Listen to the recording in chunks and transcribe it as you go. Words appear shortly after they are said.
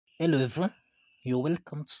Hello everyone, you're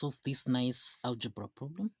welcome to solve this nice algebra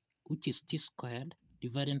problem, which is t squared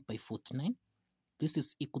divided by 49. This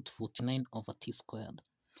is equal to 49 over t squared.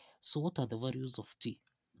 So what are the values of t?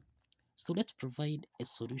 So let's provide a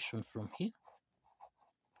solution from here.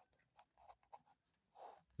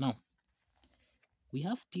 Now, we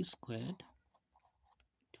have t squared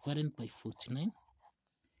divided by 49.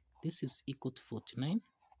 This is equal to 49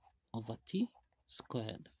 over t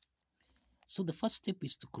squared. So the first step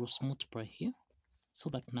is to cross multiply here, so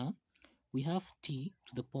that now we have t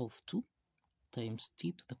to the power of 2 times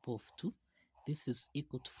t to the power of 2. This is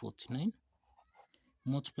equal to 49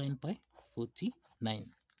 multiplied by 49.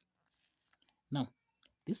 Now,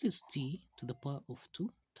 this is t to the power of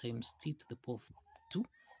 2 times t to the power of 2.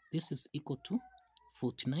 This is equal to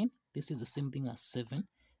 49. This is the same thing as 7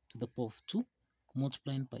 to the power of 2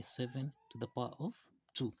 multiplied by 7 to the power of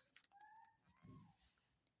 2.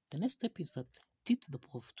 The next step is that t to the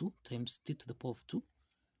power of 2 times t to the power of 2,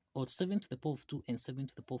 or 7 to the power of 2 and 7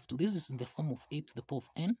 to the power of 2. This is in the form of a to the power of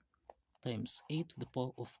n times a to the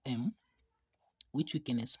power of m, which we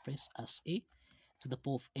can express as a to the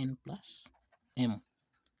power of n plus m.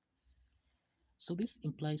 So this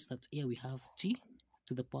implies that here we have t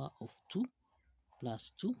to the power of 2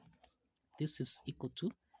 plus 2. This is equal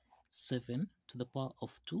to 7 to the power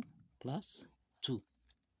of 2 plus 2.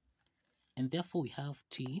 And therefore we have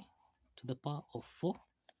t to the power of 4.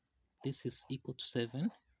 This is equal to 7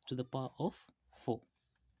 to the power of 4.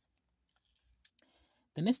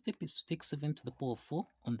 The next step is to take 7 to the power of 4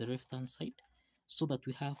 on the left hand side, so that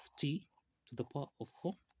we have t to the power of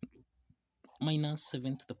 4 minus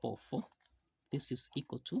 7 to the power of 4. This is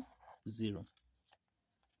equal to 0.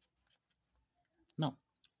 Now,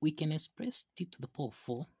 we can express t to the power of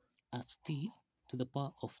 4 as t to the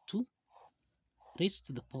power of 2 raised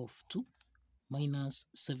to the power of 2 minus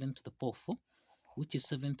 7 to the power of 4, which is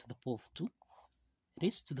 7 to the power of 2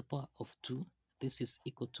 raised to the power of 2. This is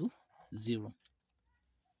equal to 0.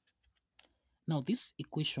 Now, this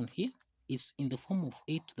equation here is in the form of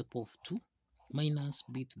a to the power of 2 minus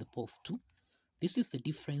b to the power of 2. This is the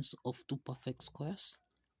difference of two perfect squares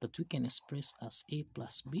that we can express as a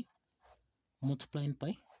plus b multiplied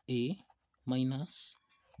by a minus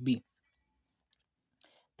b.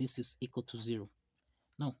 This is equal to 0.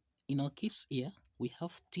 Now, in our case here, we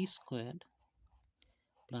have t squared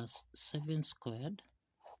plus 7 squared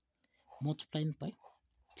multiplied by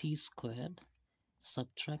t squared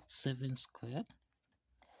subtract 7 squared.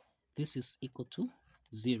 This is equal to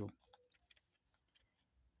 0.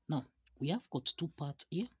 Now, we have got two parts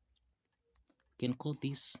here. We can call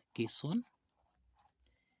this case 1.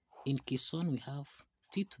 In case 1, we have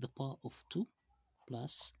t to the power of 2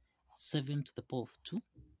 plus 7 to the power of 2.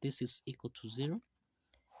 This is equal to 0.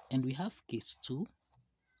 And we have case 2,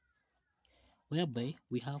 whereby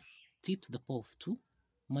we have t to the power of 2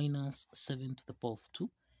 minus 7 to the power of 2.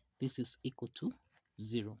 This is equal to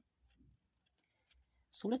 0.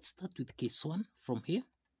 So let's start with case 1 from here.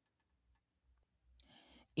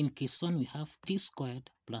 In case 1, we have t squared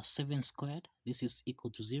plus 7 squared. This is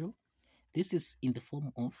equal to 0. This is in the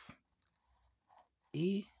form of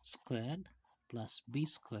a squared plus b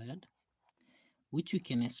squared, which we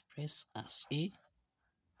can express as a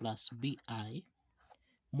plus bi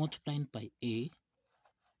multiplied by a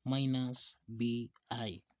minus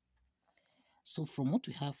bi. So from what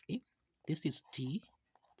we have here, this is t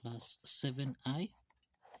plus 7i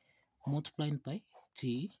multiplied by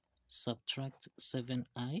t subtract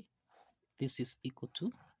 7i. This is equal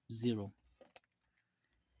to 0.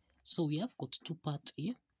 So we have got two parts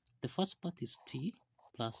here. The first part is t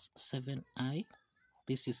plus 7i.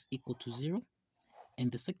 This is equal to 0.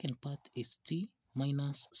 And the second part is t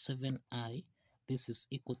minus 7i. This is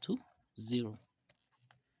equal to 0.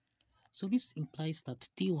 So this implies that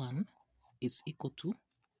t1 is equal to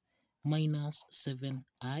minus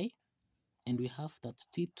 7i. And we have that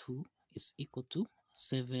t2 is equal to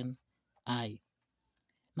 7i.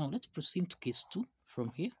 Now let's proceed to case 2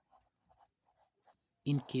 from here.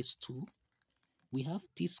 In case 2, we have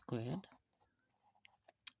t squared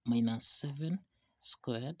minus 7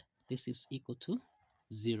 squared. This is equal to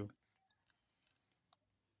 0.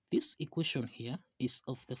 This equation here is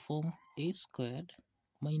of the form a squared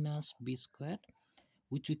minus b squared,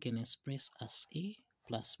 which we can express as a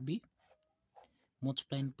plus b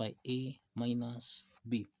multiplied by a minus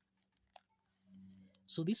b.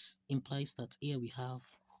 So this implies that here we have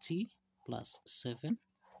t plus 7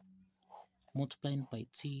 multiplied by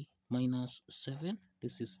t minus 7.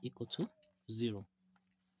 This is equal to 0.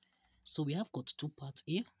 So we have got two parts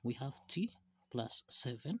here. We have t plus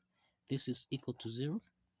 7. This is equal to 0.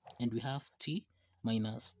 And we have t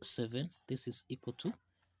minus 7. This is equal to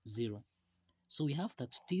 0. So we have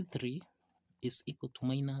that T3 is equal to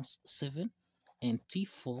minus 7 and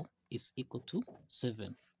T4 is equal to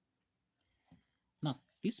 7. Now,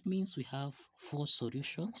 this means we have 4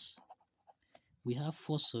 solutions. We have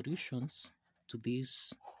 4 solutions to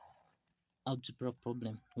this algebra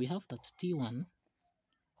problem. We have that T1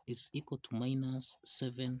 is equal to minus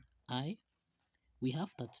 7i. We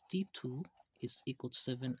have that T2 is equal to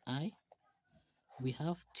 7i. We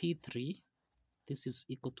have T3, this is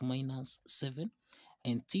equal to minus 7,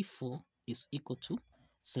 and T4 is equal to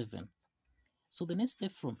 7. So the next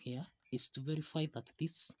step from here is to verify that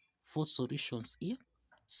these 4 solutions here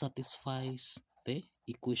satisfies the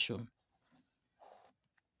equation.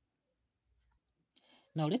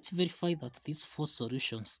 Now let's verify that these 4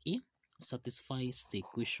 solutions here satisfies the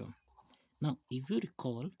equation. Now if you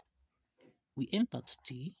recall, we end at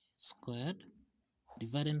t squared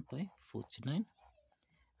divided by 49.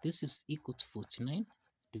 This is equal to 49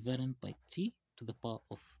 divided by t to the power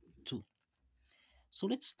of 2. So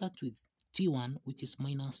let's start with t1, which is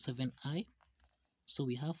minus 7i. So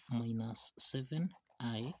we have minus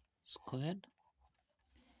 7i squared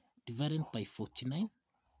divided by 49.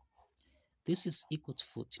 This is equal to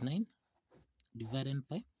 49 divided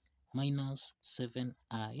by minus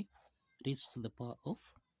 7i raised to the power of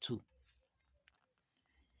 2.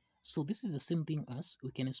 So this is the same thing as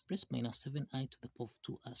we can express minus 7i to the power of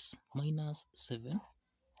 2 as minus 7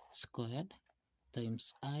 squared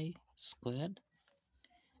times I squared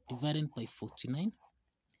divided by 49.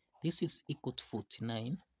 This is equal to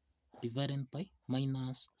 49 divided by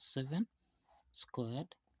minus 7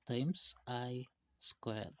 squared times I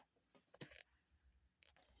squared.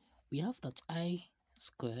 We have that I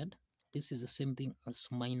squared. This is the same thing as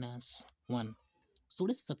minus 1. So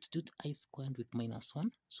let's substitute I squared with minus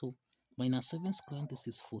 1. So minus 7 squared, this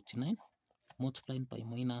is 49, multiplied by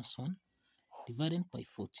minus 1, divided by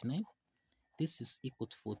 49. This is equal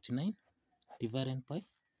to 49, divided by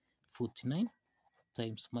 49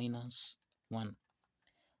 times minus 1.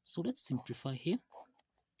 So let's simplify here.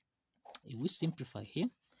 If we simplify here,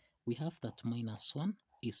 we have that minus 1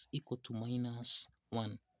 is equal to minus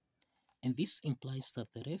 1. And this implies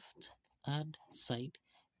that the left hand side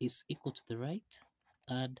is equal to the right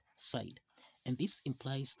hand side. And this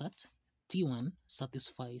implies that T1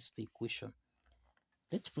 satisfies the equation.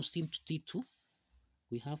 Let's proceed to T2.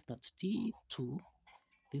 We have that T2,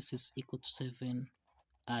 this is equal to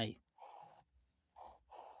 7i.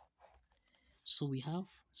 So we have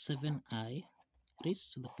 7i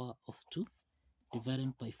raised to the power of 2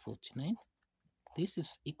 divided by 49. This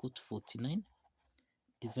is equal to 49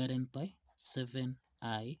 divided by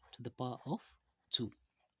 7i to the power of 2.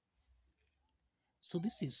 So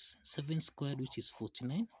this is 7 squared, which is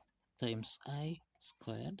 49, times I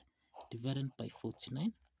squared divided by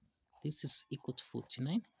 49. This is equal to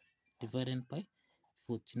 49 divided by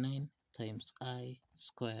 49 times I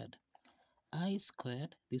squared. I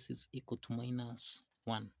squared, this is equal to minus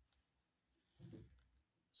 1.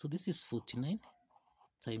 So this is 49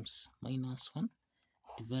 times minus 1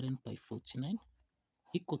 divided by 49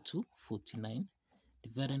 equal to 49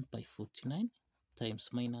 divided by 49 times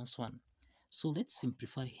minus 1. So let's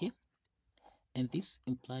simplify here. And this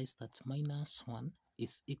implies that minus 1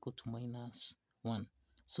 is equal to minus 1.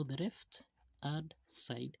 So the left hand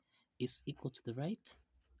side is equal to the right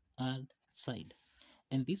hand side.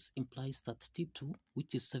 And this implies that T2,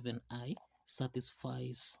 which is 7i,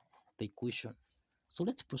 satisfies the equation. So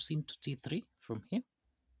let's proceed to T3 from here.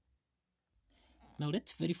 Now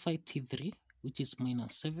let's verify T3, which is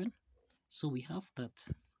minus 7. So we have that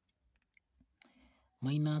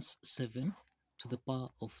minus 7 to the power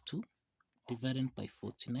of 2 divided by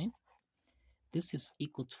 49. This is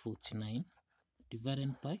equal to 49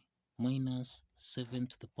 divided by minus 7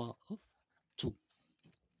 to the power of 2.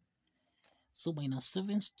 So minus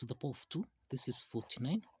 7 to the power of 2, this is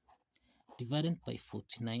 49, divided by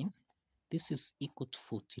 49, this is equal to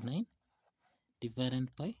 49, divided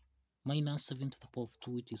by minus 7 to the power of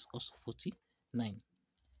 2, which is also 49.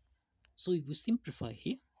 So if we simplify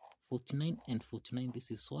here, 49 and 49,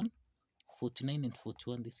 this is 1, 49 and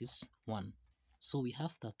 41, this is 1. So we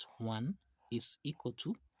have that 1 is equal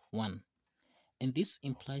to 1. And this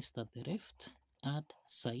implies that the left hand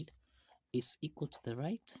side is equal to the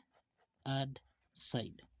right hand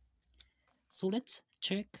side. So let's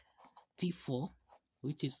check T4,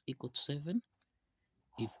 which is equal to 7,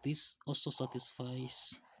 if this also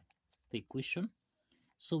satisfies the equation.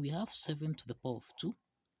 So we have 7 to the power of 2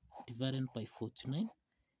 divided by 49.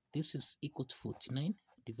 This is equal to 49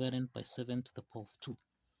 divided by 7 to the power of 2.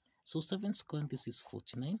 So 7 squared, this is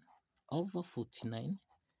 49 over 49.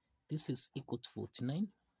 This is equal to 49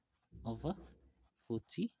 over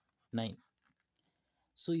 49.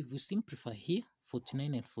 So if we simplify here,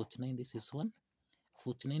 49 and 49, this is 1.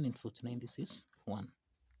 49 and 49, this is 1.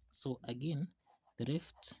 So again, the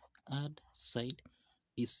left hand side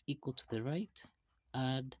is equal to the right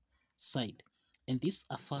hand side. And this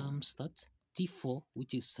affirms that T4,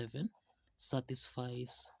 which is 7,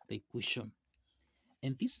 satisfies the equation.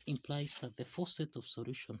 And this implies that the four set of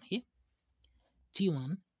solution here,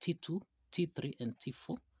 T1, T2, T3, and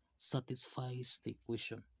T4, satisfies the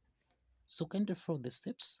equation. So kindly follow the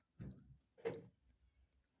steps,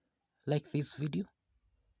 like this video,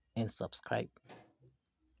 and subscribe.